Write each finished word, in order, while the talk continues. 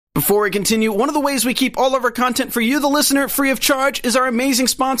Before we continue, one of the ways we keep all of our content for you, the listener, free of charge is our amazing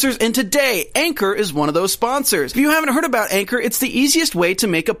sponsors, and today, Anchor is one of those sponsors. If you haven't heard about Anchor, it's the easiest way to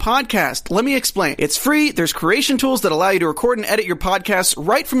make a podcast. Let me explain. It's free, there's creation tools that allow you to record and edit your podcasts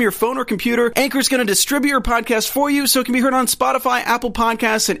right from your phone or computer. Anchor's going to distribute your podcast for you so it can be heard on Spotify, Apple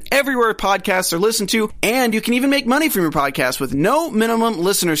Podcasts, and everywhere podcasts are listened to, and you can even make money from your podcast with no minimum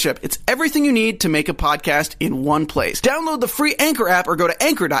listenership. It's everything you need to make a podcast in one place. Download the free Anchor app or go to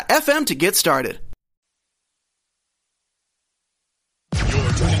anchor.fm to get started.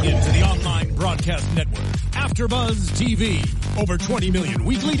 You're tuning in to the online broadcast network, AfterBuzz TV. Over 20 million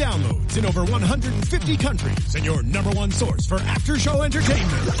weekly downloads in over 150 countries, and your number one source for after-show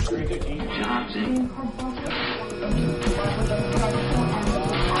entertainment.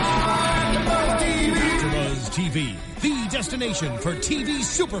 AfterBuzz TV, the destination for TV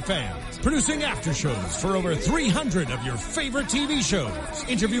superfans, producing aftershows for over 300 of your favorite TV shows,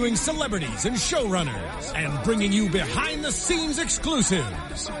 interviewing celebrities and showrunners, and bringing you behind-the-scenes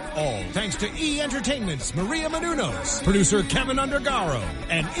exclusives. All thanks to E! Entertainment's Maria Menounos, producer Kevin Undergaro,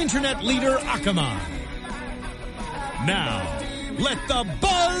 and internet leader Akamai. Now, let the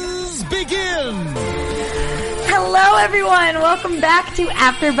buzz begin! Hello, everyone. Welcome back to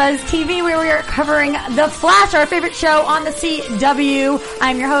AfterBuzz TV, where we are covering The Flash, our favorite show on the CW.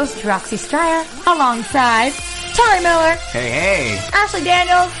 I'm your host, Roxy Stryer, alongside Tari Miller. Hey. Ashley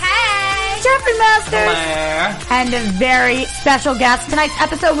Daniels. Hey. Jeffrey Masters. Hello. And a very special guest. Tonight's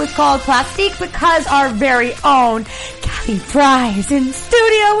episode was called Plastique because our very own Frye is in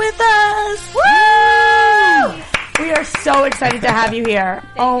studio with us. Woo! We are so excited to have you here.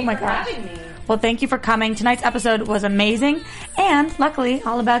 Thank my you for gosh. having me. Well, thank you for coming. Tonight's episode was amazing, and luckily,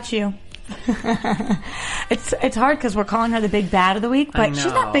 all about you. It's hard because we're calling her the big bad of the week, but she's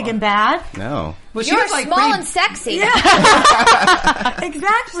not big and bad. No. Well, you're small and sexy. Yeah.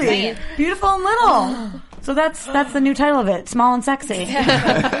 Exactly. Beautiful and little. So that's the new title of it, Small and Sexy.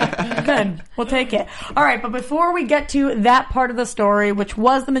 Good. We'll take it. All right, but before we get to that part of the story, which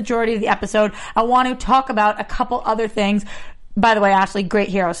was the majority of the episode, I want to talk about a couple other things. By the way, Ashley, great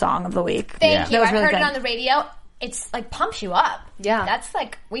hero song of the week. Thank you. I've heard it on the radio. It's like pumps you up. Yeah. That's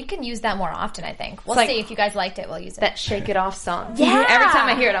like, we can use that more often, I think. We'll see if you guys liked it. We'll use it. That Shake It Off song. Yeah. Every time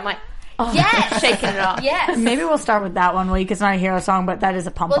I hear it, I'm like, yes. shaking it off. Yes. Maybe we'll start with that one week. It's not a hero song, but that is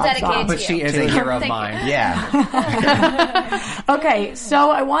a pump-up dedicate song. it to But she is a hero of mine. Yeah. Okay,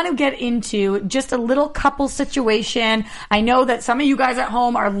 so I want to get into just a little couple situation. I know that some of you guys at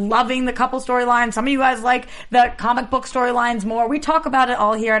home are loving the couple storyline. Some of you guys like the comic book storylines more. We talk about it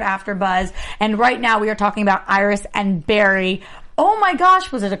all here at AfterBuzz. And right now we are talking about Iris and Barry. Oh my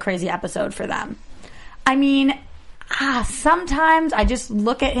gosh, was it a crazy episode for them. I mean, sometimes I just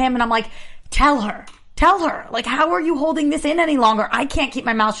look at him and I'm like, tell her. Like, how are you holding this in any longer? I can't keep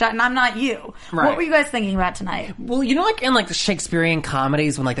my mouth shut and I'm not you. Right. What were you guys thinking about tonight? Well, you know, like in like the Shakespearean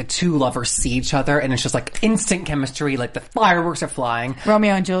comedies when like the two lovers see each other and it's just like instant chemistry, like the fireworks are flying.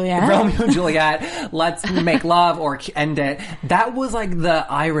 Romeo and Juliet, let's make love or end it. That was like the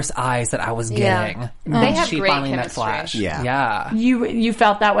Iris eyes that I was getting. They have she great finally met chemistry. Flash. Yeah. You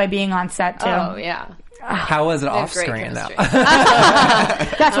felt that way being on set too? Oh, yeah. How was it They have off great screen though? chemistry.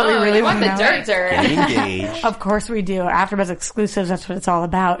 That's what we really want the to know. dirt. Engaged. Of course we do. AfterBuzz exclusives, that's what it's all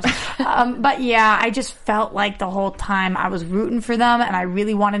about. But yeah, I just felt like the whole time I was rooting for them and I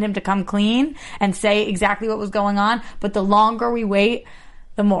really wanted him to come clean and say exactly what was going on. But the longer we wait,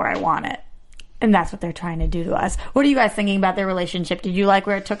 the more I want it. And that's what they're trying to do to us. What are you guys thinking about their relationship? Did you like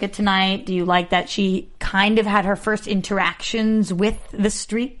where it took it tonight? Do you like that she kind of had her first interactions with the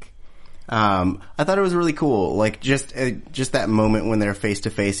streak? I thought it was really cool. Like, just that moment when they're face to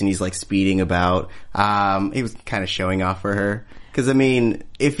face and he's like speeding about. He was kind of showing off for her. Cause I mean,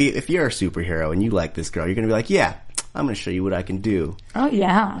 if you're a superhero and you like this girl, you're gonna be like, yeah, I'm going to show you what I can do. Oh,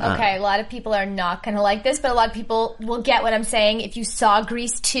 yeah. Okay, a lot of people are not going to like this, but a lot of people will get what I'm saying. If you saw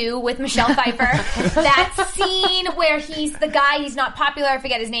Grease 2 with Michelle Pfeiffer, that scene where he's the guy, he's not popular, I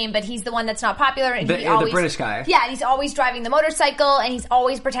forget his name, but he's the one that's not popular. And the British guy. Yeah, and he's always driving the motorcycle, and he's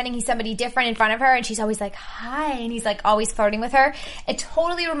always pretending he's somebody different in front of her, and she's always like, hi, and he's like always flirting with her. It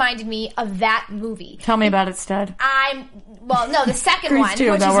totally reminded me of that movie. Tell me about it, Stud. The second Grease one.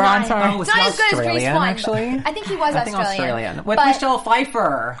 2, which no, is we're not, on, sorry. It's not as good as Grease Australian, 1. actually. I think he was Australian. With But- Michelle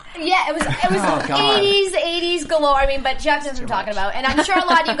Pfeiffer. Yeah, it was Oh, God. 80s galore. I mean, but Jeff knows what I'm talking about. And I'm sure a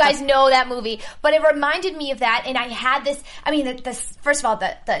lot of you guys know that movie. But it reminded me of that. And I had this, I mean, first of all,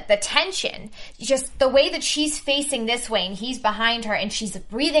 the tension, just the way that she's facing this way and he's behind her and she's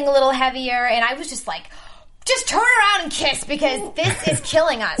breathing a little heavier. And I was just like, just turn around and kiss because this is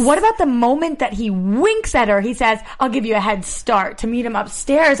killing us. What about the moment that he winks at her? He says, I'll give you a head start to meet him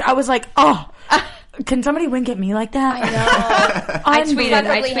upstairs. I was like, oh, can somebody wink at me like that? I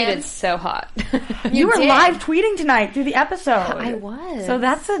tweeted him. so hot. You were live tweeting tonight through the episode. I was. So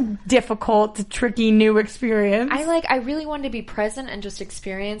that's a difficult, tricky new experience. I really wanted to be present and just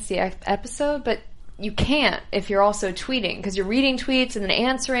experience the episode, but you can't if you're also tweeting, because you're reading tweets and then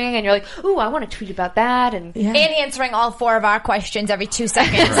answering, and you're like, ooh, I want to tweet about that. And answering all 4 of our questions every 2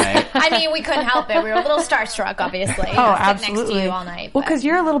 seconds. Right. I mean, we couldn't help it. We were a little starstruck, obviously. Oh, absolutely. Next to you all night. Well, because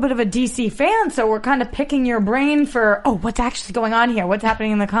you're a little bit of a DC fan, so we're kind of picking your brain for, what's actually going on here? What's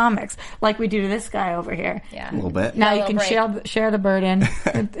happening in the comics? Like we do to this guy over here. Yeah. A little bit. Now you can share the burden.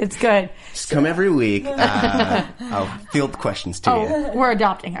 It's good. Just come every week. I'll field questions to you. We're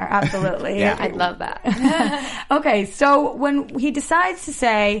adopting her. Absolutely. Yeah. I love that. Okay, so when he decides to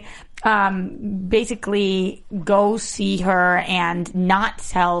say, basically go see her and not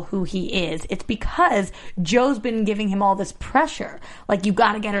tell who he is, it's because Joe's been giving him all this pressure. Like, you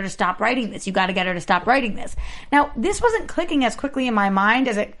gotta get her to stop writing this. You gotta get her to stop writing this. Now, this wasn't clicking as quickly in my mind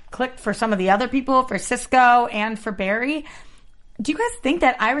as it clicked for some of the other people, for Cisco and for Barry. Do you guys think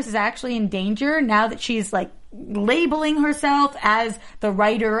that Iris is actually in danger now that she's, like, labeling herself as the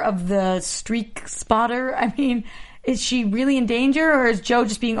writer of the streak spotter? I mean, is she really in danger, or is Joe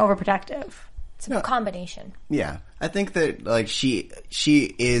just being overprotective? It's a combination. Yeah. I think that, like, she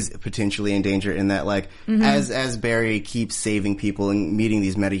is potentially in danger in that, like, as Barry keeps saving people and meeting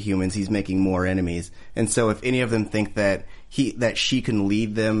these metahumans, he's making more enemies. And so if any of them think that she can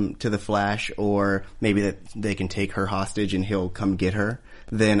lead them to the Flash, or maybe that they can take her hostage and he'll come get her,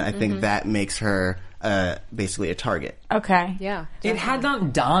 then I think that makes her basically a target. Okay. Yeah. It had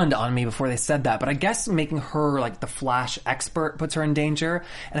not dawned on me before they said that, but I guess making her like the Flash expert puts her in danger,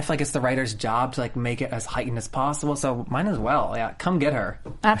 and I feel like it's the writer's job to like make it as heightened as possible, so might as well. Yeah, come get her.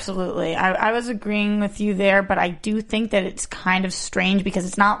 Absolutely. I was agreeing with you there, but I do think that it's kind of strange because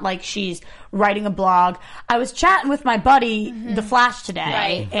it's not like she's writing a blog. I was chatting with my buddy, The Flash,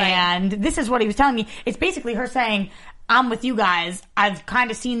 today, and this is what he was telling me. It's basically her saying, I'm with you guys. I've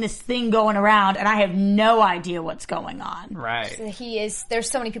kind of seen this thing going around, and I have no idea what's going on. Right. So there's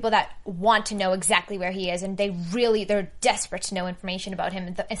so many people that want to know exactly where he is, and they're desperate to know information about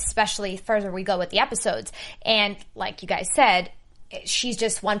him, especially further we go with the episodes. And like you guys said, she's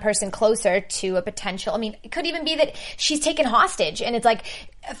just one person closer to a potential. I mean, it could even be that she's taken hostage, and it's like,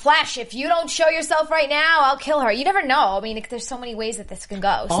 Flash, if you don't show yourself right now, I'll kill her. You never know. I mean, there's so many ways that this can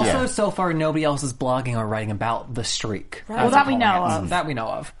go. So. Also, so far, nobody else is blogging or writing about the streak. Right. Well, that we know of. That we know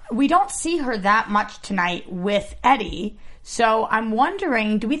of. We don't see her that much tonight with Eddie, so I'm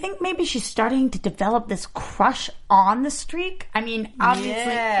wondering, do we think maybe she's starting to develop this crush on the streak? I mean, obviously,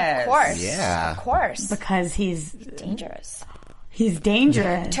 Yes. Of course. Yeah. Of course. because he's Dangerous. He's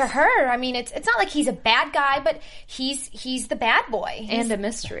dangerous. To her, I mean, it's not like he's a bad guy, but he's the bad boy. And a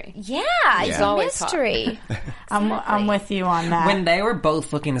mystery. Yeah, he's He's a always hot. mystery. I'm with you on that. When they were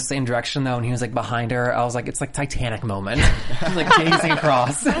both looking the same direction, though, and he was like behind her, I was like, it's like Titanic moment. He's like gazing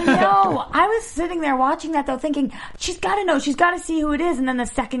across. No, I was sitting there watching that though, thinking she's got to know, she's got to see who it is, and then the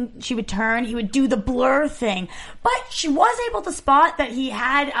second she would turn, he would do the blur thing. But she was able to spot that he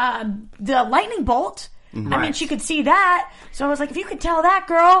had the lightning bolt. I mean, she could see that. So I was like, if you could tell that,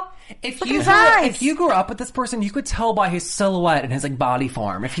 girl, If look you at his eyes. if you grew up with this person, you could tell by his silhouette and his like body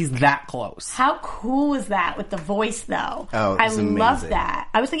form if he's that close. How cool was that with the voice, though? Oh, it I was love amazing. that.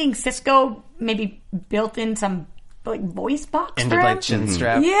 I was thinking Cisco maybe built in some like voice box And for him. like chin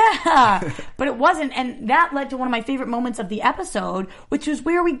strap. Yeah, but it wasn't, and that led to one of my favorite moments of the episode, which was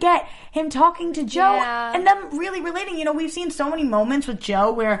where we get him talking to Joe and them really relating. You know, we've seen so many moments with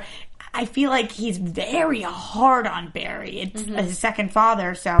Joe where I feel like he's very hard on Barry. It's his second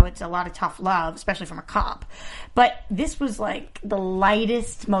father, so it's a lot of tough love, especially from a cop. But this was like the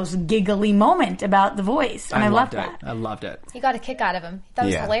lightest, most giggly moment about the voice, and I loved that. I loved it. He got a kick out of him. That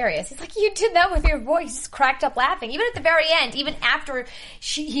was Yeah. hilarious. He's like, you did that with your voice. Just cracked up laughing. Even at the very end, even after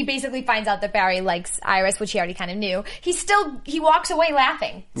he basically finds out that Barry likes Iris, which he already kind of knew, he walks away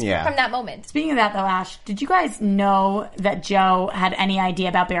laughing from that moment. Speaking of that, though, Ash, did you guys know that Joe had any idea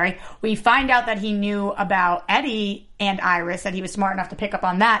about Barry? We find out that he knew about Eddie and Iris, that he was smart enough to pick up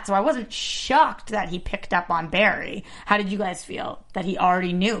on that, so I wasn't shocked that he picked up on Barry. How did you guys feel that he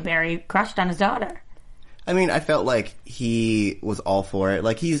already knew Barry crushed on his daughter? I mean, I felt like he was all for it.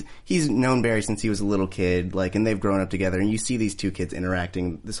 Like, he's known Barry since he was a little kid, like, and they've grown up together, and you see these two kids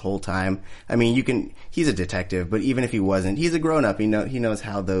interacting this whole time. I mean, he's a detective, but even if he wasn't, he's a grown-up. He knows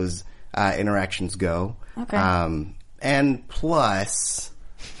how those interactions go. Okay. And plus,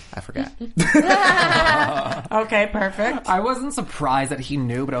 I forgot. Okay, perfect. I wasn't surprised that he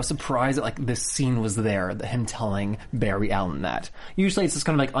knew, but I was surprised that, like, this scene was there, that him telling Barry Allen that. Usually it's just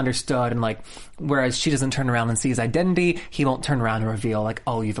kind of, like, understood, and, like, whereas she doesn't turn around and see his identity, he won't turn around and reveal, like,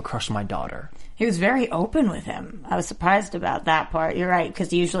 oh, you've a crush on my daughter. He was very open with him. I was surprised about that part. You're right,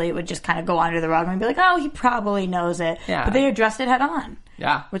 because usually it would just kind of go under the rug and be like, oh, he probably knows it. Yeah. But they addressed it head on.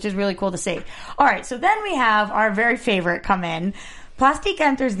 Yeah. Which is really cool to see. All right, so then we have our very favorite come in. Plastique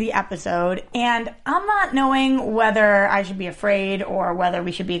enters the episode, and I'm not knowing whether I should be afraid or whether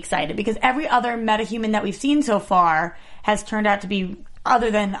we should be excited, because every other metahuman that we've seen so far has turned out to be, other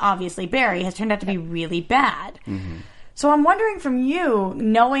than obviously Barry, has turned out to be really bad. Mm-hmm. So I'm wondering from you,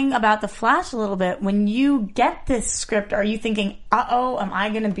 knowing about the Flash a little bit, when you get this script, are you thinking, uh-oh, am I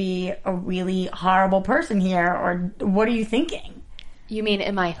going to be a really horrible person here, or what are you thinking? You mean,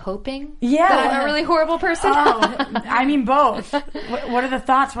 am I hoping Yeah. that I'm a really horrible person? I mean both. What are the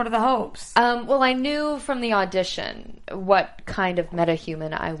thoughts? What are the hopes? Well, I knew from the audition what kind of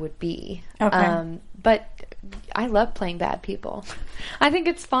metahuman I would be. Okay. But I love playing bad people. I think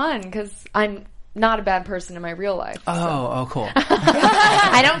it's fun because I'm not a bad person in my real life. Oh, cool.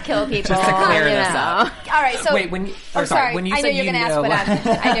 I don't kill people. Just to clear this up. All right, so Wait, when you, when you I know said you're going to ask know, what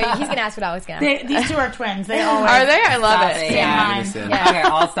I know he's going to ask what I was going to ask. These two are twins. They always Are they? I love it. Same Yeah. mind. Okay,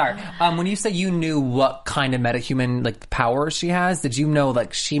 I'll start. When you say you knew what kind of metahuman like powers she has, did you know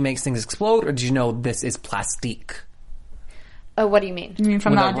like she makes things explode, or did you know this is Plastique? What do you mean? You mean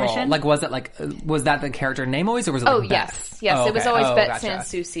from With the a role? audition? Like, was it like was that the character name always, or was it? Oh, like yes. Beth? Yes, Oh, it was okay. always Oh, Bet gotcha.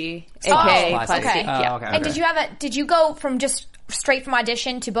 Sansusi, Oh, a.k.a. Plastique. Plastique. Oh, Yeah. okay. And did you go from just straight from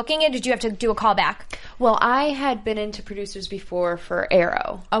audition to booking it? Or did you have to do a callback? Well, I had been into producers before for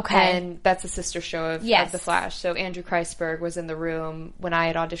Arrow. Okay. And that's a sister show of Yes. The Flash. So Andrew Kreisberg was in the room when I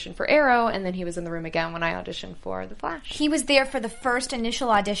had auditioned for Arrow, and then he was in the room again when I auditioned for The Flash. He was there for the first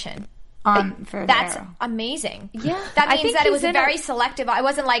initial audition. For That's Arrow. amazing. Yeah. That I means think that it he's was a in very selective. It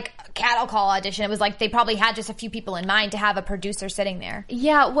wasn't like a cattle call audition. It was like they probably had just a few people in mind to have a producer sitting there.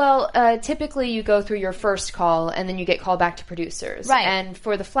 Yeah, well, typically you go through your first call and then you get called back to producers. Right. And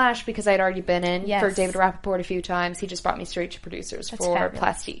for The Flash, because I'd already been in Yes. for David Rappaport a few times, he just brought me straight to producers for fabulous.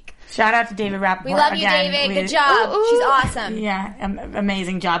 Plastique. Shout out to David Rappaport. We love you, again. David. We- Good job. Ooh, ooh. She's awesome. Yeah,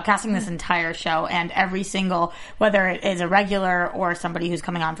 amazing job casting this entire show, and every single, whether it is a regular or somebody who's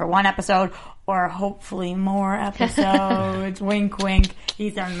coming on for one episode or hopefully more episodes. Wink, wink.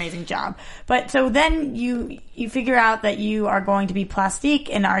 He's done an amazing job. But so then you figure out that you are going to be Plastique,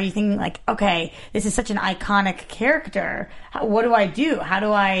 and are you thinking like, okay, this is such an iconic character. What do I do? How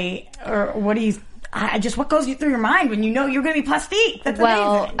do I, or what do you? What goes through your mind when you know you're going to be Plastique? That's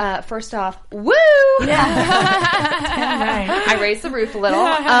amazing. First off, woo! Yeah. Right. I raised the roof a little,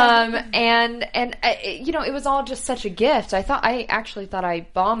 and it was all just such a gift. I actually thought I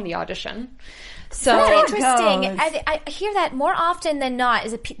bombed the audition. So That's interesting. goes. I hear that more often than not.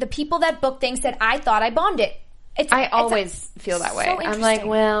 Is the people that book things said, "I thought I bombed it." I always feel that way. so I'm like, interesting.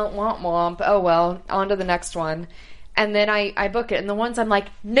 well, womp womp. Oh well, on to the next one, and then I book it, and the ones I'm like,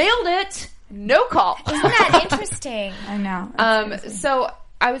 nailed it, no call. Isn't that interesting? I know. So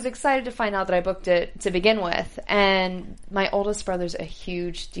I was excited to find out that I booked it to begin with, and my oldest brother's a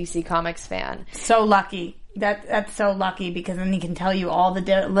huge DC Comics fan. So lucky. That's so lucky, because then he can tell you all the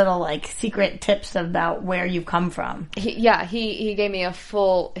little like secret tips about where you've come from. He gave me a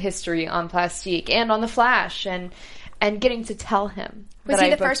full history on Plastique and on the Flash, and getting to tell him. Was that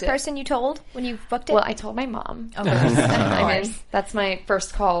he I the first booked it. person you told when you booked it? Well, I told my mom. Of course. I mean, that's my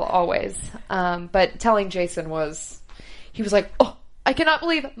first call always. But telling Jason he was like, oh, I cannot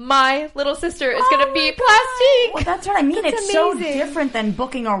believe my little sister is going to be Plastique. Well, that's what I mean. That's It's so amazing. different than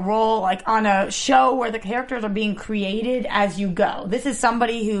booking a role like on a show where the characters are being created as you go. This is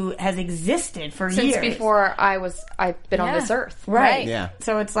somebody who has existed for Since years. before I've been on this earth. Right. Yeah.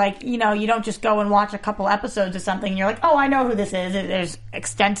 So it's like, you don't just go and watch a couple episodes of something and you're like, oh, I know who this is. There's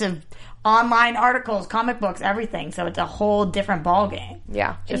extensive online articles, comic books, everything. So it's a whole different ballgame.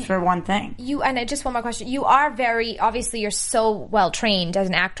 Yeah. Just for one thing. And just one more question. You are obviously you're so well trained as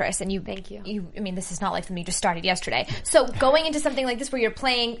an actress, and Thank you. I mean, this is not like something you just started yesterday. So going into something like this where you're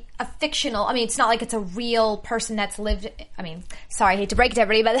playing a fictional, I mean, it's not like it's a real person that's lived, I mean, sorry, I hate to break it to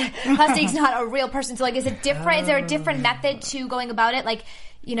everybody, but Plastique's not a real person. So like, is there a different method to going about it? Like,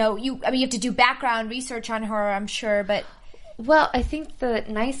 you have to do background research on her, I'm sure, but... Well, I think the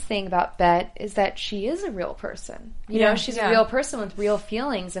nice thing about Bet is that she is a real person. You know, she's a real person with real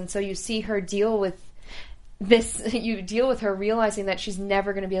feelings, and so you see her deal with this. You deal with her realizing that she's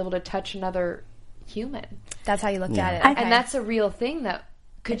never going to be able to touch another human. That's how you looked at it. And that's a real thing that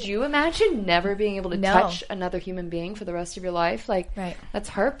Could you imagine never being able to touch another human being for the rest of your life? Like, that's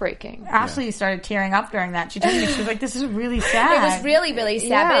heartbreaking. Ashley started tearing up during that. She told me, she was like, this is really sad. It was really, really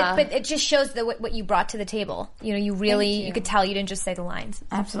sad, but it just shows what you brought to the table. You know, you could tell you didn't just say the lines.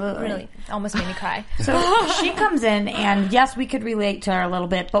 Absolutely. Really, almost made me cry. So she comes in, and yes, we could relate to her a little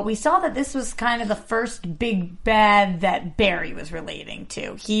bit, but we saw that this was kind of the first big bad that Barry was relating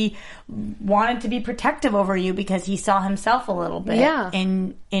to. He wanted to be protective over you because he saw himself a little bit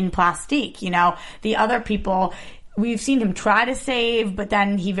in Plastique. You know, the other people, we've seen him try to save, but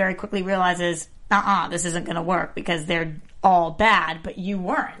then he very quickly realizes, this isn't going to work because they're all bad, but you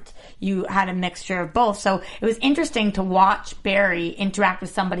weren't. You had a mixture of both. So it was interesting to watch Barry interact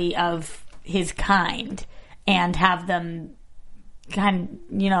with somebody of his kind and have them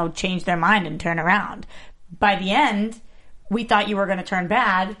change their mind and turn around. By the end, we thought you were going to turn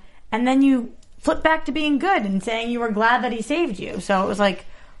bad, and then you flipped back to being good and saying you were glad that he saved you. So it was like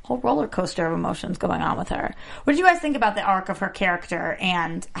a whole roller coaster of emotions going on with her. What did you guys think about the arc of her character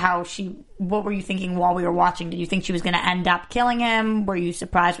and what were you thinking while we were watching? Did you think she was going to end up killing him? Were you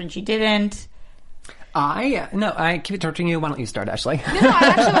surprised when she didn't? I keep interrupting you. Why don't you start, Ashley? No, I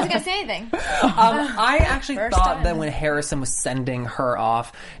actually wasn't going to say anything. I actually thought that when Harrison was sending her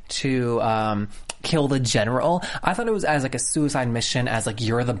off to kill the general, I thought it was as like a suicide mission, as like,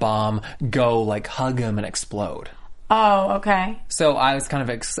 you're the bomb, go like hug him and explode. Oh, okay. So I was kind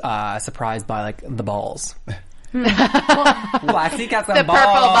of surprised by like the balls. Plastique got some the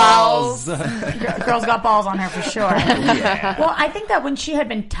balls. Purple balls. Girl's got balls on her for sure. Yeah. Well, I think that when she had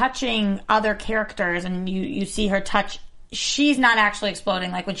been touching other characters and you see her touch, she's not actually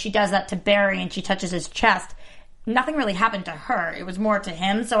exploding. Like when she does that to Barry and she touches his chest, nothing really happened to her. It was more to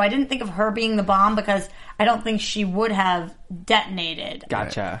him. So I didn't think of her being the bomb because I don't think she would have detonated.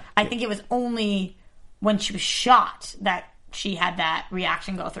 Gotcha. I think it was only when she was shot that she had that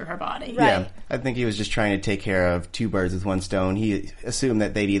reaction go through her body. Right. Yeah, I think he was just trying to take care of two birds with one stone. He assumed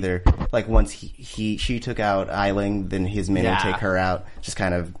that they'd either, like, once she took out Eiling, then his men would take her out, just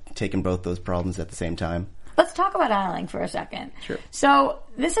kind of taking both those problems at the same time. Let's talk about Eiling for a second. Sure. So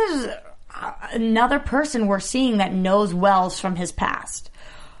this is another person we're seeing that knows Wells from his past.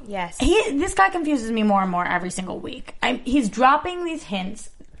 Yes. This guy confuses me more and more every single week. He's dropping these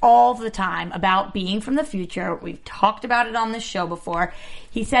hints all the time about being from the future. We've talked about it on this show before.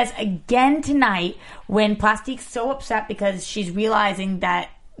 He says again tonight when Plastique's so upset because she's realizing that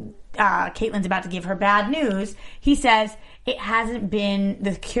Caitlin's about to give her bad news, he says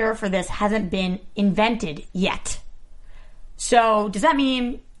the cure for this hasn't been invented yet. So does that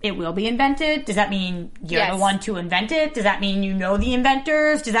mean it will be invented? Does that mean you're the one to invent it? Does that mean you know the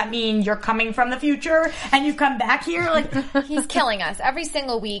inventors? Does that mean you're coming from the future and you come back here? Like he's killing us every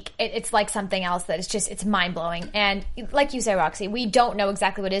single week. It's like something else that it's mind blowing. And like you say, Roxy, we don't know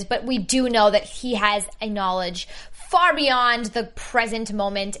exactly what it is, but we do know that he has a knowledge far beyond the present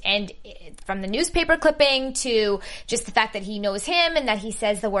moment, and from the newspaper clipping to just the fact that he knows him and that he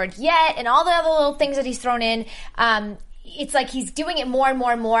says the word yet and all the other little things that he's thrown in. It's like he's doing it more and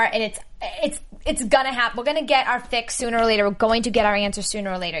more and more, and it's gonna happen. We're gonna get our fix sooner or later. We're going to get our answer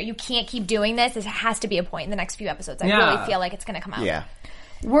sooner or later. You can't keep doing this. There has to be a point in the next few episodes. I really feel like it's gonna come out. Yeah.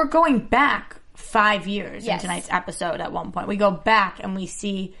 We're going back 5 years in tonight's episode at one point. We go back and we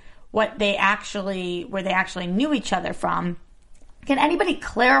see where they actually knew each other from. Can anybody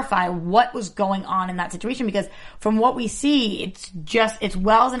clarify what was going on in that situation? Because from what we see, it's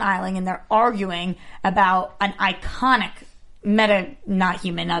Wells and Eiling, and they're arguing about an iconic iconic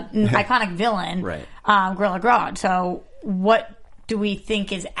villain, right? Gorilla Grodd. So what do we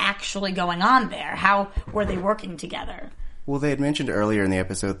think is actually going on there? How were they working together? Well, they had mentioned earlier in the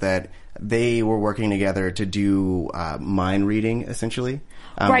episode that they were working together to do mind reading, essentially.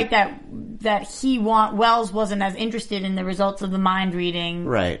 Right, that Wells wasn't as interested in the results of the mind reading.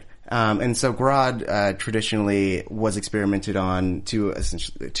 Right. And so Grodd traditionally was experimented on to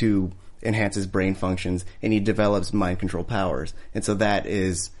enhance his brain functions, and he develops mind control powers. And so that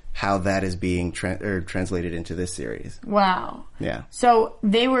is how that is being translated into this series. Wow. Yeah. So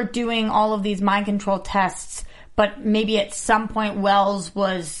they were doing all of these mind control tests, but maybe at some point Wells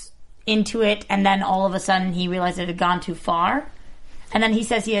was into it, and then all of a sudden he realized it had gone too far. And then he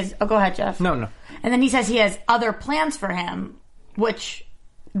says he has... Oh, go ahead, Jeff. No. And then he says he has other plans for him, which...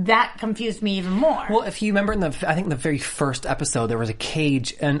 That confused me even more. Well, if you remember in the very first episode, there was a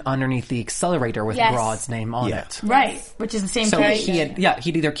cage underneath the accelerator with Grodd's name on it. Right, which is the same cage. So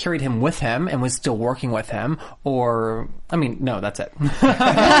he'd either carried him with him and was still working with him, or... I mean, no, that's it. It's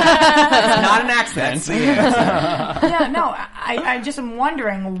not an accident. I just am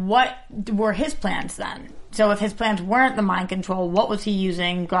wondering, what were his plans then? So if his plans weren't the mind control, what was he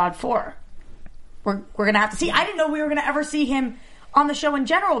using God for? We're going to have to see. I didn't know we were going to ever see him on the show in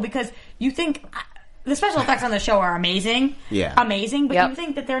general, because you think the special effects on the show are amazing. Yeah. Amazing, but you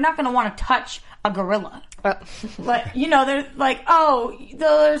think that they're not going to want to touch a gorilla. But, they're like,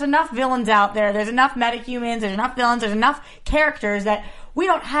 there's enough villains out there. There's enough metahumans. There's enough villains. There's enough characters that we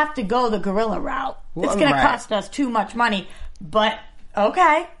don't have to go the gorilla route. It's going to cost us too much money. But,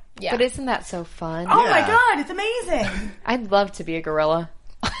 okay. Yeah. But isn't that so fun? Oh my God, it's amazing. I'd love to be a gorilla.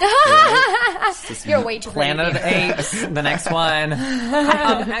 You're way too Planet of the Apes, the next one.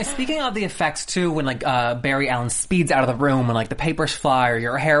 Now, speaking of the effects too, when Barry Allen speeds out of the room, when the papers fly or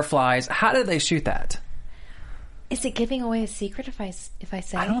your hair flies, how did they shoot that? Is it giving away a secret if I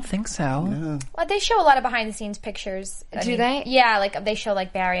say? I don't think so. No. Well, they show a lot of behind the scenes pictures. Do they? Yeah, they show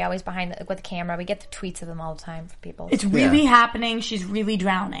Barry always behind with the camera. We get the tweets of them all the time from people. It's really happening. She's really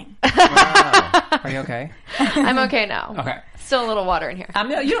drowning. Wow. Are you okay? I'm okay now. Okay. Still a little water in here.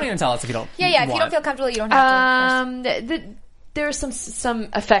 You don't even tell us if you don't. Yeah. If you don't feel comfortable, you don't have to. There's some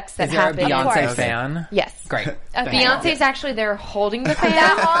effects that happen. Is there a Beyonce fan? Yes. Great. Okay. Beyonce's actually there holding the fan.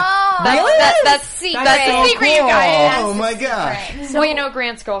 That's secret. That's a secret, you guys. Oh my gosh. So,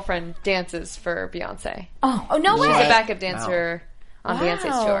 Grant's girlfriend dances for Beyonce. Oh no way. She's a backup dancer on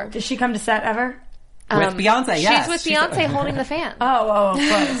Beyonce's tour. Does she come to set ever? With Beyonce, yes. She's with Beyonce holding the fan. Oh, of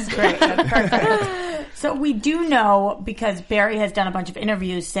course. Great. That's perfect. So we do know, because Barry has done a bunch of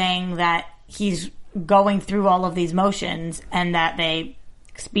interviews saying that he's going through all of these motions and that they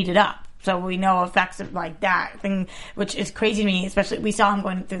speed it up. So we know effects of that thing, which is crazy to me, especially we saw him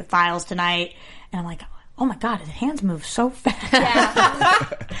going through the files tonight, and I'm like, oh my God, his hands move so fast.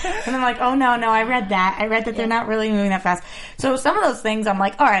 Yeah. And I'm like, oh no, I read that they're not really moving that fast. So some of those things I'm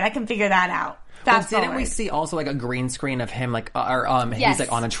like, all right, I can figure that out. Didn't we see also a green screen of him he's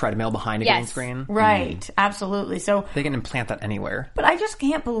on a treadmill behind a green screen? Right, absolutely. So they can implant that anywhere. But I just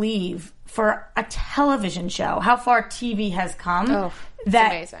can't believe for a television show how far TV has come. Oh,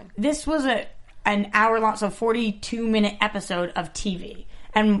 that amazing. This was an hour long, so 42-minute episode of TV,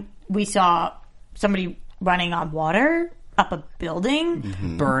 and we saw somebody running on water up a building,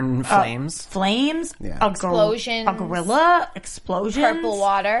 burn flames, explosions, a gorilla, explosions, purple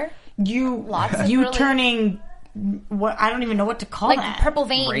water. Turning what I don't even know what to call that. Purple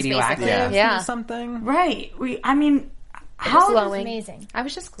veins, radioactive, basically. Something. Right. How glowing. Amazing. I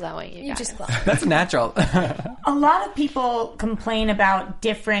was just glowing. You just glow. That's natural. A lot of people complain about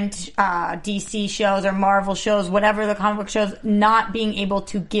different DC shows or Marvel shows, whatever the comic book shows, not being able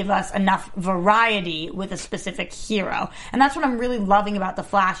to give us enough variety with a specific hero. And that's what I'm really loving about The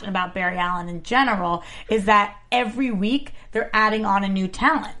Flash and about Barry Allen in general, is that every week they're adding on a new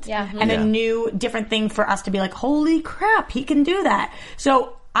talent and a new different thing for us to be like, holy crap, he can do that.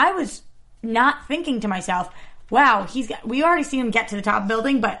 So I was not thinking to myself, wow, we already seen him get to the top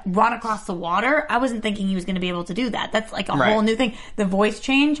building, but run across the water. I wasn't thinking he was going to be able to do that. That's a whole new thing. The voice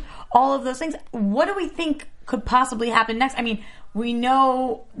change, all of those things. What do we think could possibly happen next? I mean, we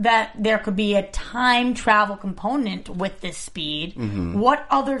know that there could be a time travel component with this speed. Mm-hmm. What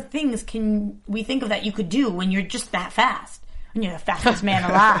other things can we think of that you could do when you're just that fast? When you're the fastest man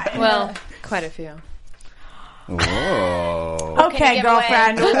alive? Well, quite a few. Whoa. Okay,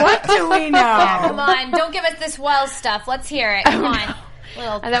 girlfriend, what do we know? Yeah, come on, don't give us this Wells stuff. Let's hear it. Come on.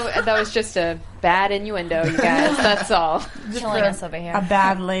 That was just a bad innuendo, you guys. That's all. Killing us over here. A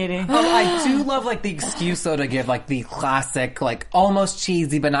bad lady. I do love the excuse though to give the classic, almost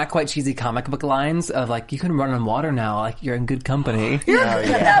cheesy but not quite cheesy comic book lines of you can run on water now, you're in good company.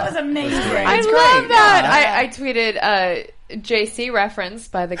 That was amazing. I love that. I tweeted JC reference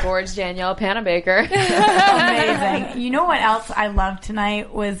by the gorge Danielle Panabaker. Amazing. You know what else I loved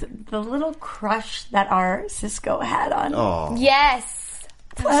tonight was the little crush that our Cisco had on. Oh. Yes.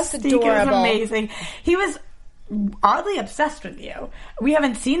 Plastique. It was amazing. He was oddly obsessed with you. We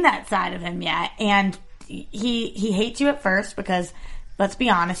haven't seen that side of him yet, and he hates you at first because, let's be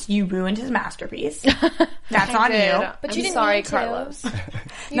honest, you ruined his masterpiece. That's on you. But you didn't sorry, mean to. Carlos.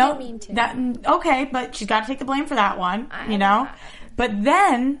 Didn't mean to. Okay, but she's got to take the blame for that one, you know? But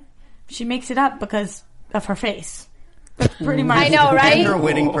then she makes it up because of her face. That's pretty much. I know, right? And her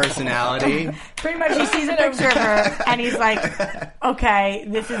winning personality. Pretty much he sees a picture of her and he's like, okay,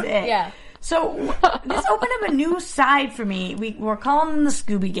 this is it. Yeah. So this opened up a new side for me. We're calling them the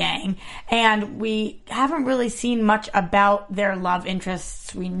Scooby Gang, and we haven't really seen much about their love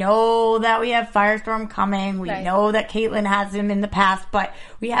interests. We know that we have Firestorm coming. We know that Caitlin has him in the past, but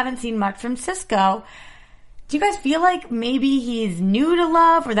we haven't seen much from Cisco. Do you guys feel like maybe he's new to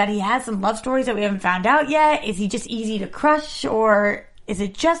love, or that he has some love stories that we haven't found out yet? Is he just easy to crush, or is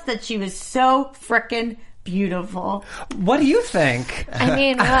it just that she was so frickin' beautiful. What do you think? I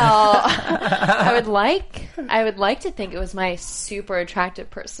mean, well, I would like to think it was my super attractive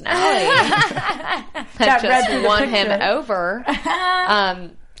personality that just won him over.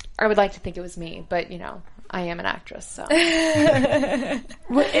 I would like to think it was me, but I am an actress, so.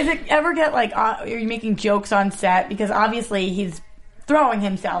 Is it ever get are you making jokes on set? Because obviously he's throwing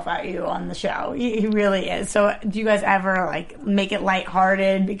himself at you on the show. He really is. So do you guys ever make it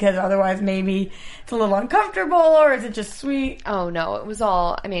lighthearted because otherwise maybe it's a little uncomfortable, or is it just sweet? Oh no, it was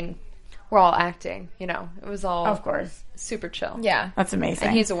all, we're all acting, it was all, of course, super chill. Yeah. That's amazing.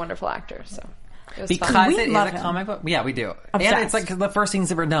 And he's a wonderful actor, so it was Because fun. it is love a him. comic book. Yeah, we do. Obsessed. And it's the first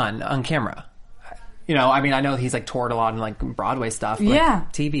thing's ever done on camera. I know he's toured a lot in Broadway stuff. But Yeah.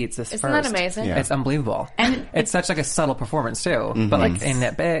 TV, it's this Isn't first. that amazing? Yeah. It's unbelievable. And it's such a subtle performance too. But in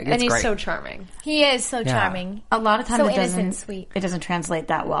that big, it's And he's great. so charming. He is so charming. a lot of times So it innocent, doesn't sweet. it doesn't translate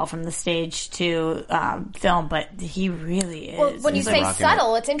that well from the stage to film, but he really is. Well, when you He's say rocking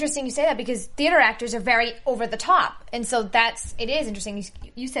subtle, it's interesting you say that because theater actors are very over the top, and so it is interesting.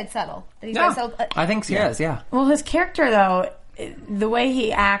 You said subtle. That he's very subtle. I think he is. Yeah. Well, his character, though, the way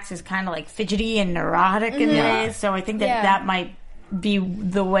he acts is kind of fidgety and neurotic in ways, so I think that might be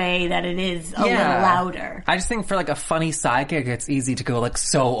the way that it is a little louder. I just think for a funny sidekick, it's easy to go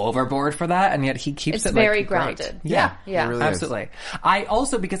so overboard for that, and yet he keeps It's it very great. grounded. Yeah, Yeah. It really is. absolutely. I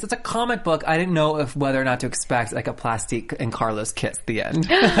also, because it's a comic book, I didn't know whether or not to expect a Plastique and Carlos kiss at the end.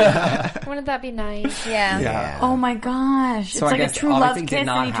 Wouldn't that be nice? Yeah. Oh my gosh. So it's I a guess true love obviously it kiss did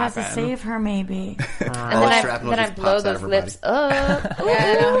not and he tries to happen. save her, maybe. And shrapnel then I just blow pops out of those her lips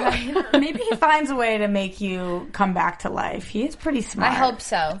up. Maybe he finds a way to make you come back to life. He is pretty smart. I hope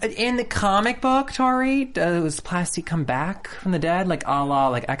so. In the comic book, Tori, does Plastique come back from the dead, a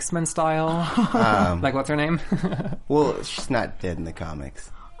la X-Men style? What's her name? Well, she's not dead in the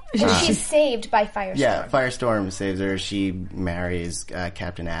comics. And she's saved by Firestorm. Yeah, Firestorm saves her. She marries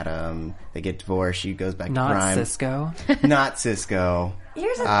Captain Atom. They get divorced. She goes back to Not crime. Cisco. Not Cisco.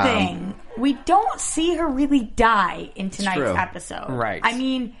 Here's the thing. We don't see her really die in tonight's true. episode. Right. I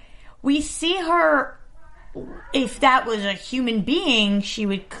mean, we see her... If that was a human being, she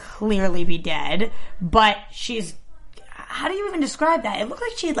would clearly be dead. But she's... How do you even describe that? It looked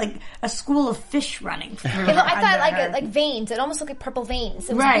like she had a school of fish running through her. I thought under her. veins. It almost looked like purple veins.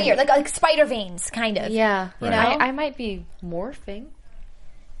 It was Right. weird, like spider veins, kind of. Yeah. You know? I might be morphing.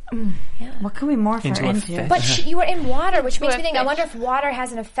 What can we morph Into her a into? fish. But you were in water, which makes a me think. I fish. wonder if water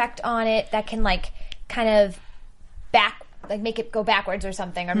has an effect on it that can kind of make it go backwards or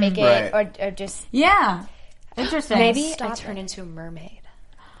something, or make it Right. or just Yeah. Interesting. Maybe Stop I turn it. into a mermaid.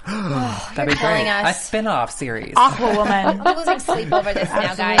 That'd be killing great. us. A spin-off series. Aquawoman. I'm losing sleep over this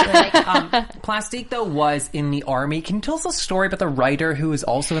now, guys. Plastique, though, was in the army. Can you tell us a story about the writer who is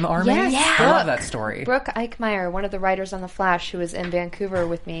also in the army? Yes. I love that story. Brooke Eichmeyer, one of the writers on The Flash, who was in Vancouver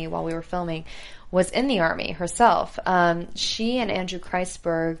with me while we were filming, was in the Army herself. She and Andrew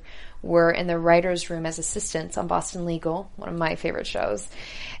Kreisberg were in the writer's room as assistants on Boston Legal, one of my favorite shows.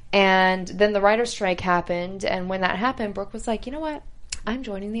 And then the writer's strike happened, and when that happened, Brooke was like, you know what? I'm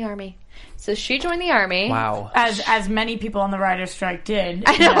joining the Army. So she joined the Army. Wow. As many people on the writer's strike did.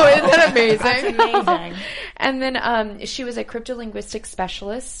 I know, isn't that amazing? That's amazing. And then she was a cryptolinguistic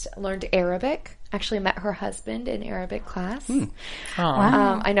specialist, learned Arabic, actually met her husband in Arabic class.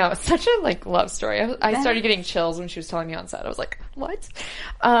 Wow. I know, it's such a love story. I started getting chills when she was telling me on set. I was like, what?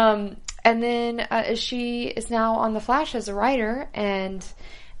 And then she is now on The Flash as a writer, and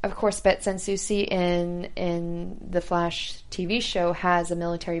of course, Bette Sansucci in the Flash TV show has a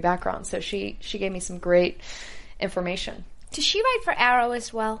military background, so she gave me some great information. Does she write for Arrow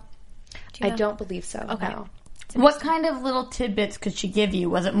as well? Do you know? I don't believe so. Okay. No. What kind of little tidbits could she give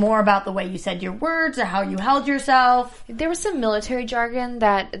you? Was it more about the way you said your words or how you held yourself? There was some military jargon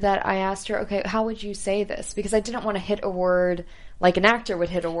that I asked her, okay, how would you say this? Because I didn't want to hit a word like an actor would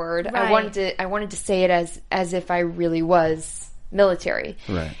hit a word. Right. I wanted to say it as if I really was military.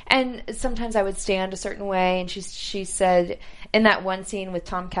 Right. And sometimes I would stand a certain way, and she said in that one scene with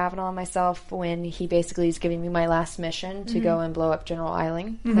Tom Cavanaugh and myself, when he basically is giving me my last mission to go and blow up General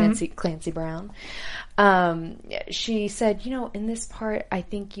Eiling, Clancy Brown, she said, in this part, I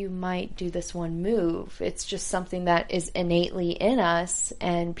think you might do this one move. It's just something that is innately in us,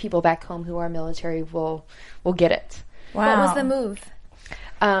 and people back home who are military will get it. Wow. What was the move?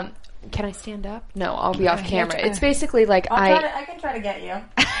 Can I stand up? No, I'll be off camera. It's basically like I can try to get you.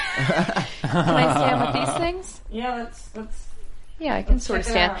 Can I stand with these things? Yeah, let's Yeah, I can sort of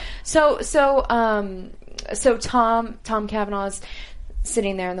check it stand. out. So Tom Cavanaugh's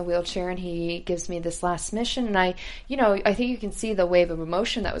sitting there in the wheelchair, and he gives me this last mission, and I think you can see the wave of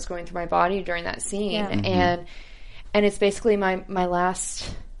emotion that was going through my body during that scene, and it's basically my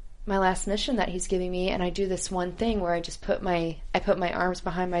last mission that he's giving me, and I do this one thing where I just put my arms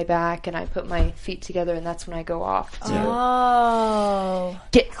behind my back and I put my feet together, and that's when I go off to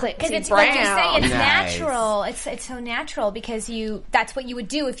get clicked. Because it's like you're saying, it's natural. It's so natural because that's what you would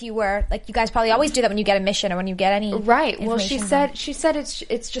do if you were like, you guys probably always do that when you get a mission or when you get any Well, she said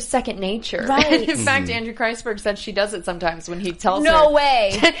it's just second nature. Right. In fact, Andrew Kreisberg said she does it sometimes when he tells her. No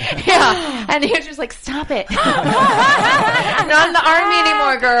way. Yeah, and Andrew's like, stop it. Not in the army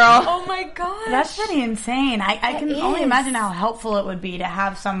anymore, girl. Oh my god, that's pretty insane. I can only imagine how helpful it would be to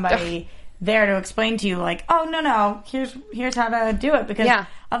have somebody there to explain to you, like, oh no, here's how to do it. Because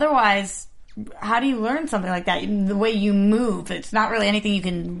otherwise, how do you learn something like that? The way you move, it's not really anything you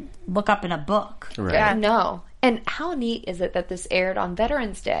can look up in a book. Right. Yeah, no. And how neat is it that this aired on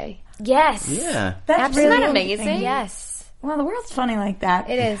Veterans Day? Yes. Yeah. That's Isn't really that amazing? Yes. Well, the world's funny like that.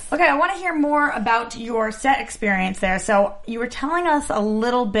 It is. Okay, I want to hear more about your set experience there. So you were telling us a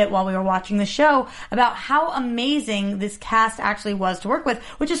little bit while we were watching the show about how amazing this cast actually was to work with,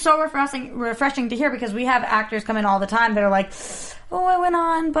 which is so refreshing to hear, because we have actors come in all the time that are like, oh, I went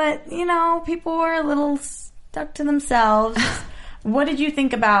on, but, people were a little stuck to themselves. What did you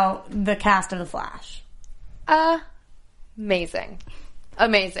think about the cast of The Flash? Amazing.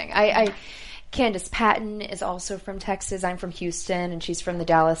 Candace Patton is also from Texas. I'm from Houston, and she's from the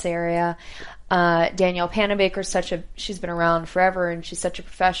Dallas area. Danielle Panabaker's she's been around forever, and she's such a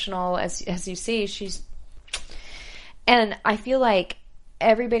professional. As you see, and I feel like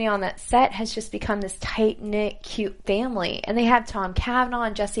everybody on that set has just become this tight-knit, cute family. And they have Tom Cavanaugh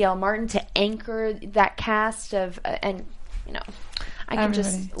and Jesse L. Martin to anchor that cast of, I can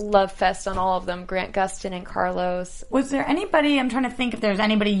just love fest on all of them. Grant Gustin and Carlos. Was there anybody, I'm trying to think if there's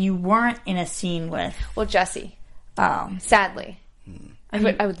anybody you weren't in a scene with? Well, Jesse. Oh. Sadly.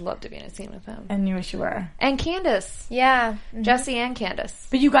 I would love to be in a scene with him. And you wish you were. And Candace. Yeah. Mm-hmm. Jesse and Candace.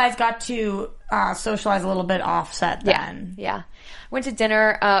 But you guys got to socialize a little bit offset then. Yeah. Went to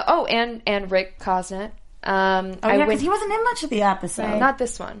dinner. And Rick Cosnett. Because he wasn't in much of the episode. Right. Not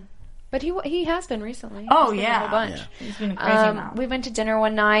this one. But he has been recently. Oh, He's been yeah. a whole bunch. Yeah. He's been a crazy amount. We went to dinner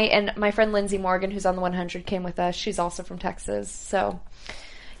one night, and my friend Lindsay Morgan, who's on the 100, came with us. She's also from Texas. So,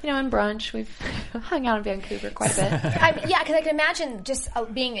 in brunch, we've hung out in Vancouver quite a bit. Because I can imagine just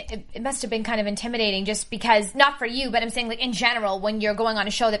it must have been kind of intimidating just because, not for you, but I'm saying like in general, when you're going on a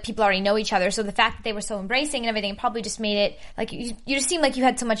show that people already know each other. So the fact that they were so embracing and everything probably just made it, like, you just seemed like you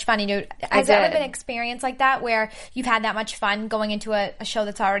had so much fun. Has there ever been an experience like that where you've had that much fun going into a show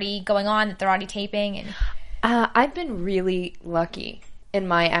that's already going on, that they're already taping? And I've been really lucky in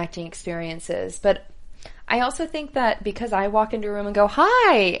my acting experiences, but I also think that because I walk into a room and go,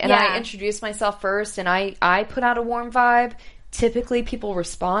 hi, and I introduce myself first, and I put out a warm vibe, typically people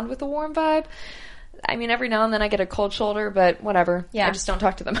respond with a warm vibe. I mean, every now and then I get a cold shoulder, but whatever. Yeah. I just don't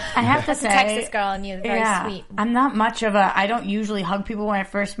talk to them. I have to say, Texas girl and you're very sweet. I'm not much of I don't usually hug people when I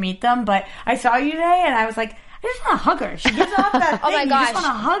first meet them, but I saw you today, and I was like, I just want to hug her. She gives off that thing. Oh my gosh. You just want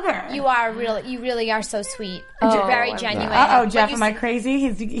to hug her. You really are so sweet. Very genuine. Jeff, am I crazy?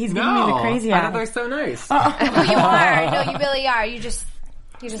 He's giving me the crazy I thought they're so nice. You are. No, you really are. You're just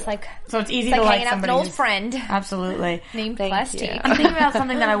like, so it's easy to like hanging out with an old friend. Absolutely. Named Plastique. I'm thinking about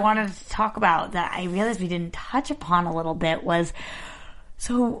something that I wanted to talk about that I realized we didn't touch upon a little bit was,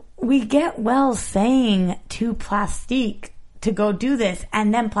 so we get Wells saying to Plastique to go do this,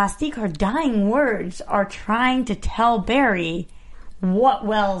 and then Plastique, her dying words are trying to tell Barry what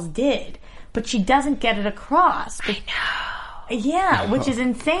Wells did, but she doesn't get it across. I know. Yeah, which is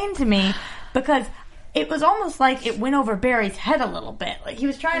insane to me, because it was almost like it went over Barry's head a little bit. Like, he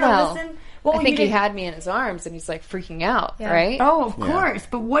was trying to listen. Well, I think he had me in his arms, and he's like freaking out, right? Oh, of course.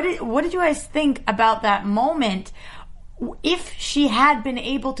 But what did you guys think about that moment? If she had been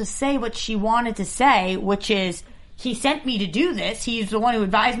able to say what she wanted to say, which is, he sent me to do this, he's the one who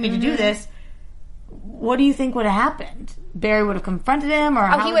advised me to do this, what do you think would have happened? Barry would have confronted him, or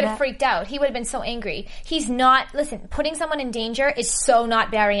he would have freaked out. He would have been so angry. He's not, listen, putting someone in danger is so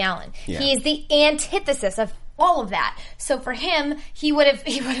not Barry Allen. Yeah. He is the antithesis of all of that. So for him, he would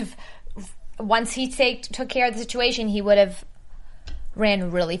have once he took care of the situation, he would have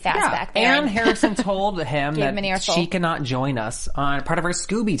ran really fast back there. And Harrison told him that she cannot join us on part of our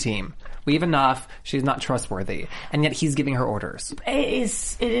Scooby team. We have enough. She's not trustworthy. And yet he's giving her orders.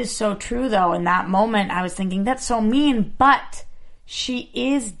 It is so true, though. In that moment, I was thinking, that's so mean, but she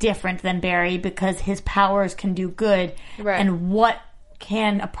is different than Barry because his powers can do good. Right. And what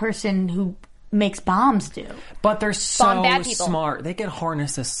can a person who makes bombs do. But they're so Bomb bad people. smart. They can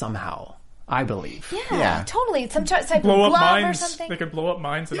harness this somehow, I believe. Yeah, totally. Some type of blow up glove or mines. something. They could blow up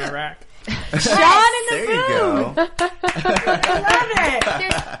mines in Iraq. Sean in the There you booth. go. I love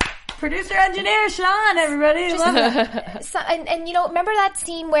it. Producer engineer Sean, everybody. Love it. So, and you know, remember that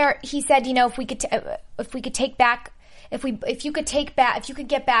scene where he said, you know, if you could get back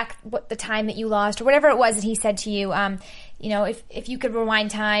what the time that you lost or whatever it was that he said to you, you know, if you could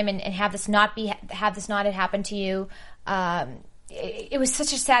rewind time and have this not have happened to you, it was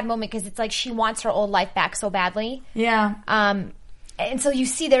such a sad moment because it's like she wants her old life back so badly. Yeah. And so you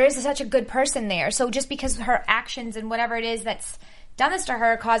see there is such a good person there. So just because her actions and whatever it is that's done this to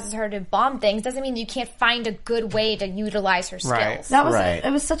her causes her to bomb things doesn't mean you can't find a good way to utilize her skills. Right. That was Right.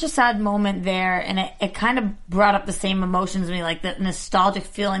 it was such a sad moment there, and it kind of brought up the same emotions in me, like the nostalgic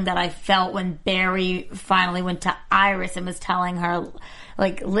feeling that I felt when Barry finally went to Iris and was telling her,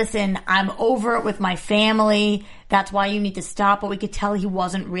 like, listen, I'm over it with my family. That's why you need to stop. But we could tell he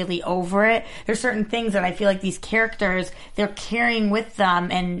wasn't really over it. There's certain things that I feel like these characters, they're carrying with them,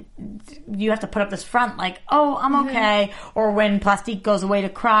 and you have to put up this front like, oh, I'm okay. Or when Plastique goes away to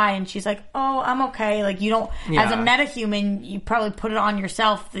cry and she's like, oh, I'm okay. Like, you don't, as a metahuman, you probably put it on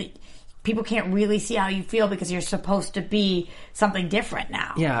yourself that people can't really see how you feel because you're supposed to be something different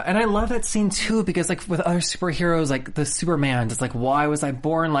now. Yeah, and I love that scene too because like with other superheroes, like the Supermans, it's like, why was I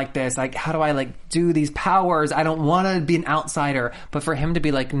born like this? Like, how do I like do these powers? I don't want to be an outsider. But for him to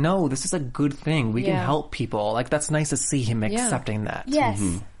be like, no, this is a good thing. We can help people. Like, that's nice to see him accepting that. Yes.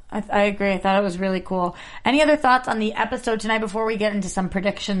 I agree. I thought it was really cool. Any other thoughts on the episode tonight before we get into some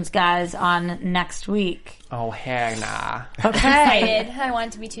predictions, guys, on next week? Oh, heck nah. Okay. I want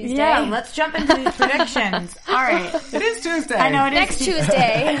it to be Tuesday. Yeah, let's jump into these predictions. All right. It is Tuesday. I know it is Next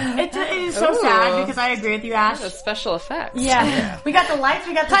Tuesday. It is so sad because I agree with you, Ash. That's special effects. Yeah. We got the lights,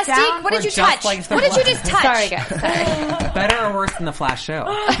 we got the Plastique, sound. what did you just touch? like the What did you just touch? Sorry, guys. Sorry. Better or worse than the Flash show?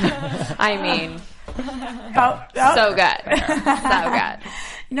 I mean, Oh. so good. So good.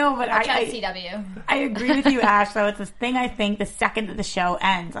 No, but Watch on I CW. I agree with you, Ash, though. It's this thing I think the second that the show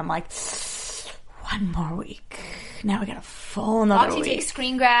ends, I'm like, one more week. Now we got a full another Roxy week. takes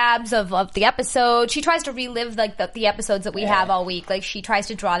screen grabs of the episode. She tries to relive like the episodes that we have all week. Like she tries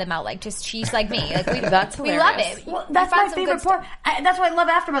to draw them out. Like just she's like me. Like we love it. Well, that's my favorite part. That's why I love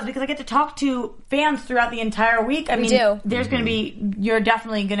AfterBuzz because I get to talk to fans throughout the entire week. I mean, there's going to be you're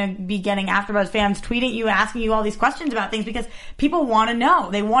definitely going to be getting AfterBuzz fans tweeting you, asking you all these questions about things because people want to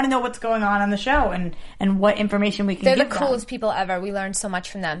know. They want to know what's going on the show and what information we can. They're give the coolest people ever. We learned so much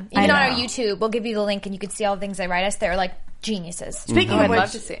from them. I Even on know. our YouTube, we'll give you the link and you can see all the things they write us. They're like geniuses. Speaking of I'd which,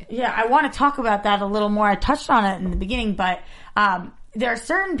 love to see. Yeah, I want to talk about that a little more. I touched on it in the beginning, but there are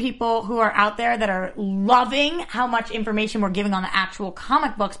certain people who are out there that are loving how much information we're giving on the actual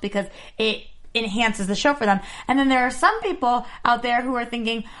comic books because it enhances the show for them. And then there are some people out there who are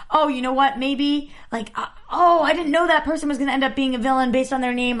thinking, oh, you know what, maybe, like, oh, I didn't know that person was going to end up being a villain based on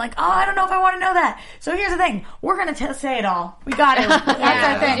their name. Like, oh, I don't know if I want to know that. So here's the thing. We're going to say it all. We got it.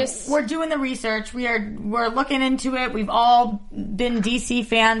 That's our thing. We're doing the research. We're looking into it. We've all been DC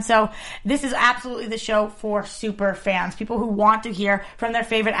fans. So this is absolutely the show for super fans. People who want to hear from their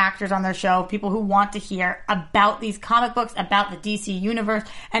favorite actors on their show. People who want to hear about these comic books, about the DC universe,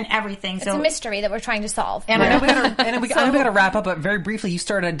 and everything. It's a mystery that we're trying to solve. And I know we got to wrap up, but very briefly, you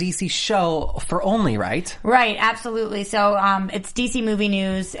started a DC show for Only, right? Right, absolutely. So it's DC Movie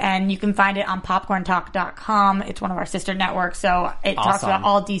News, and you can find it on popcorntalk.com. It's one of our sister networks, so it talks about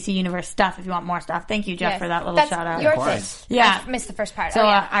all DC Universe stuff if you want more stuff. Thank you, Jeff, for that little shout out. Your thing. Yeah. I missed the first part. So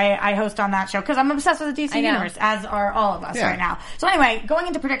I host on that show because I'm obsessed with the DC Universe, as are all of us right now. So anyway, going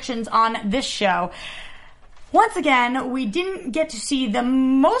into predictions on this show, once again, we didn't get to see the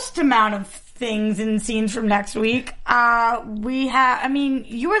most amount of things and scenes from next week. You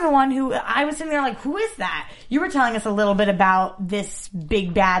were the one who, I was sitting there like, who is that? You were telling us a little bit about this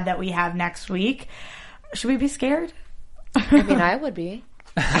big bad that we have next week. Should we be scared? I mean, I would be.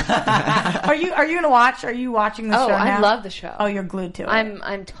 Are you going to watch? Are you watching the show now? I love the show. Oh, you're glued to it.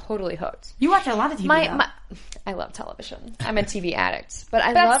 I'm totally hooked. You watch a lot of TV. I love television. I'm a TV addict, but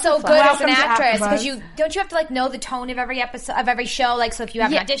I That's love so good as an Welcome to actress because AfterBuzz. don't you have to like know the tone of every episode of every show? Like, so if you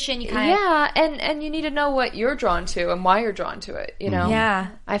have an audition, you kind of and you need to know what you're drawn to and why you're drawn to it. You know, Yeah.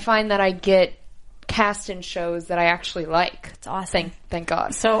 I find that I get cast in shows that I actually like. It's awesome. Thank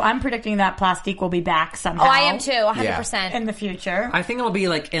God. So I'm predicting that Plastique will be back somehow. Oh, I am too, 100%. In the future. I think it'll be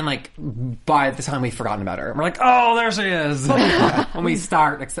by the time we've forgotten about her. We're like, oh, there she is. When we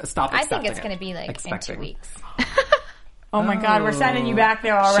stop. I think it's going to be like in 2 weeks. Oh my God, we're sending you back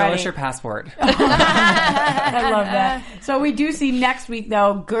there already. Show us your passport. I love that. So we do see next week,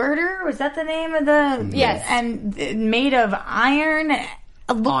 though, Girder, was that the name of the... Yes. And made of iron... It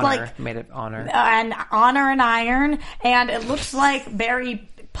looked Honor. like... Made it honor. And honor and iron. And it looks like Barry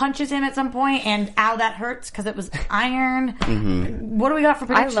punches him at some point, and ow, that hurts because it was iron. What do we got for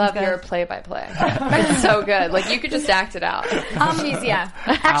predictions, I love guys? your play-by-play. It's so good. Like, you could just act it out. Actually,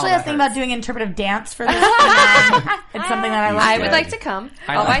 I was thinking about doing interpretive dance for this. It's something that I like. I would like to come.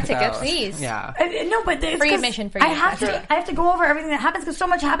 I'll buy tickets. Please. Yeah. No, but it's Free admission for you. I have to go over everything that happens because so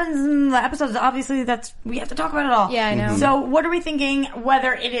much happens in the episodes. Obviously, we have to talk about it all. Yeah, I know. So, what are we thinking?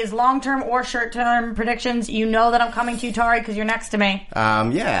 Whether it is long-term or short-term predictions, you know that I'm coming to you, Tari, because you're next to me.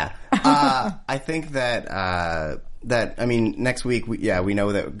 Yeah. I think that I mean, next week, we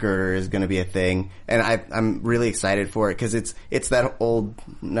know that Girder is going to be a thing, and I'm really excited for it because it's that old,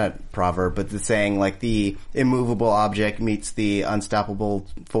 not proverb, but the saying, like, the immovable object meets the unstoppable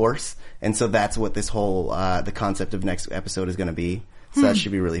force, and so that's what this whole, the concept of next episode is going to be. So that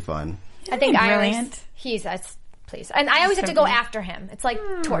should be really fun. I think brilliant. Please. And I always have to go after him. It's like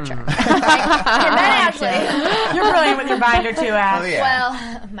torture. And then actually... You're brilliant with your binder, too, Ash. Oh, yeah. Well,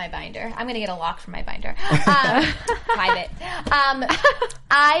 my binder. I'm going to get a lock for my binder. Private.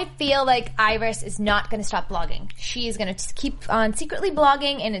 I feel like Iris is not going to stop blogging. She is going to keep on secretly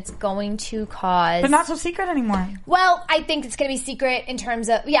blogging, and it's going to cause... But not so secret anymore. Well, I think it's going to be secret in terms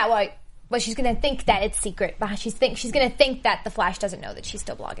of... Well, she's going to think that it's secret, but she's going to think that the Flash doesn't know that she's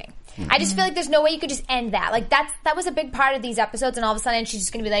still blogging. I just feel like there's no way you could just end that. Like, that was a big part of these episodes, and all of a sudden she's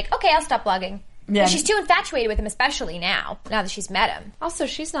just going to be like, okay, I'll stop blogging. Yeah. She's too infatuated with him, especially now that she's met him. Also,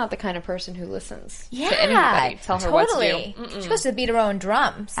 she's not the kind of person who listens to Yeah, anybody. Tell her what to do. She's supposed to beat her own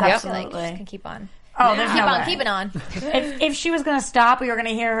drum, so I feel like Absolutely. she can keep on. Oh, there's no way. Keep it on. If she was going to stop, we were going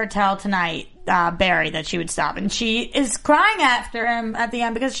to hear her tell tonight, Barry, that she would stop. And she is crying after him at the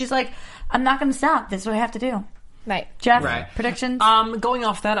end because she's like, I'm not going to stop. This is what I have to do. Right. Jeff, Right. predictions? Going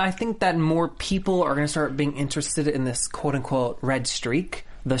off that, I think that more people are going to start being interested in this quote-unquote red streak,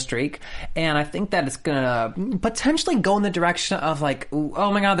 the streak, and I think that it's going to potentially go in the direction of like,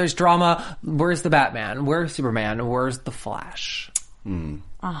 oh my God, there's drama. Where's the Batman? Where's Superman? Where's the Flash?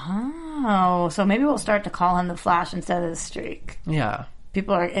 Oh, so maybe we'll start to call him the Flash instead of the streak. Yeah.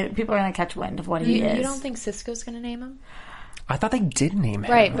 People are going to catch wind of what he is. You don't think Cisco's going to name him? I thought they did name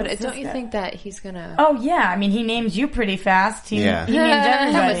him. Right, but don't you think that he's going to... Oh, yeah. I mean, he names you pretty fast. He names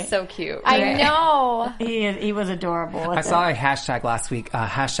everybody. That was so cute. I know. He was adorable. I saw a hashtag last week,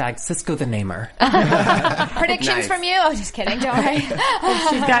 hashtag Cisco the Namer. Predictions from you? Oh, just kidding. Don't worry.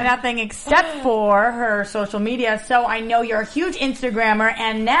 She's got nothing except for her social media. So I know you're a huge Instagrammer,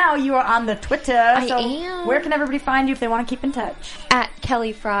 and now you are on the Twitter. I so am. Where can everybody find you if they want to keep in touch? At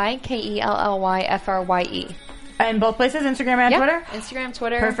Kelly Frye, KELLYFRYE. In both places, Instagram and Twitter? Instagram,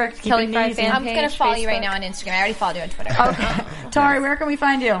 Twitter. Perfect. Kelly Keeping Frye these fan I'm page, going to follow you right Facebook. now on Instagram. I already followed you on Twitter. Okay. Tari, where can we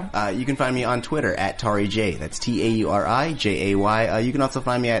find you? You can find me on Twitter at TariJ. That's TAURIJAY. You can also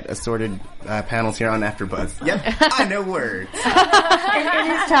find me at assorted panels here on AfterBuzz. Yep, I know words. It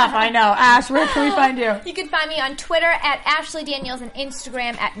is tough, I know. Ash, where can we find you? You can find me on Twitter at Ashley Daniels and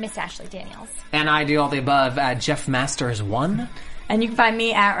Instagram at Miss Ashley Daniels. And I do all the above at Jeff Masters 1. And you can find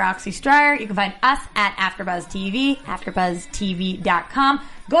me at Roxy Stryer. You can find us at AfterBuzz TV, AfterBuzzTV.com.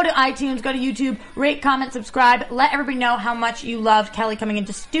 Go to iTunes, go to YouTube, rate, comment, subscribe. Let everybody know how much you loved Kelly coming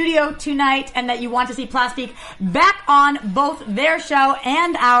into studio tonight and that you want to see Plastique back on both their show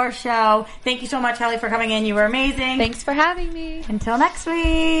and our show. Thank you so much, Kelly, for coming in. You were amazing. Thanks for having me. Until next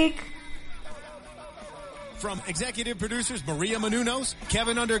week. From executive producers Maria Menounos,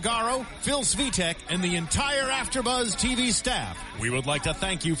 Kevin Undergaro, Phil Svitek, and the entire AfterBuzz TV staff, we would like to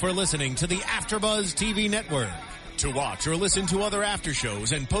thank you for listening to the AfterBuzz TV network. To watch or listen to other after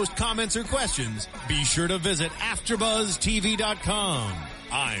shows and post comments or questions, be sure to visit AfterBuzzTV.com.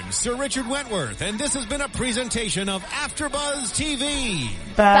 I'm Sir Richard Wentworth, and this has been a presentation of AfterBuzz TV.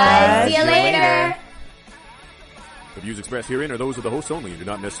 Bye. See you later. The views expressed herein are those of the hosts only and do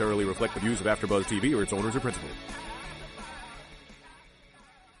not necessarily reflect the views of AfterBuzz TV or its owners or principals.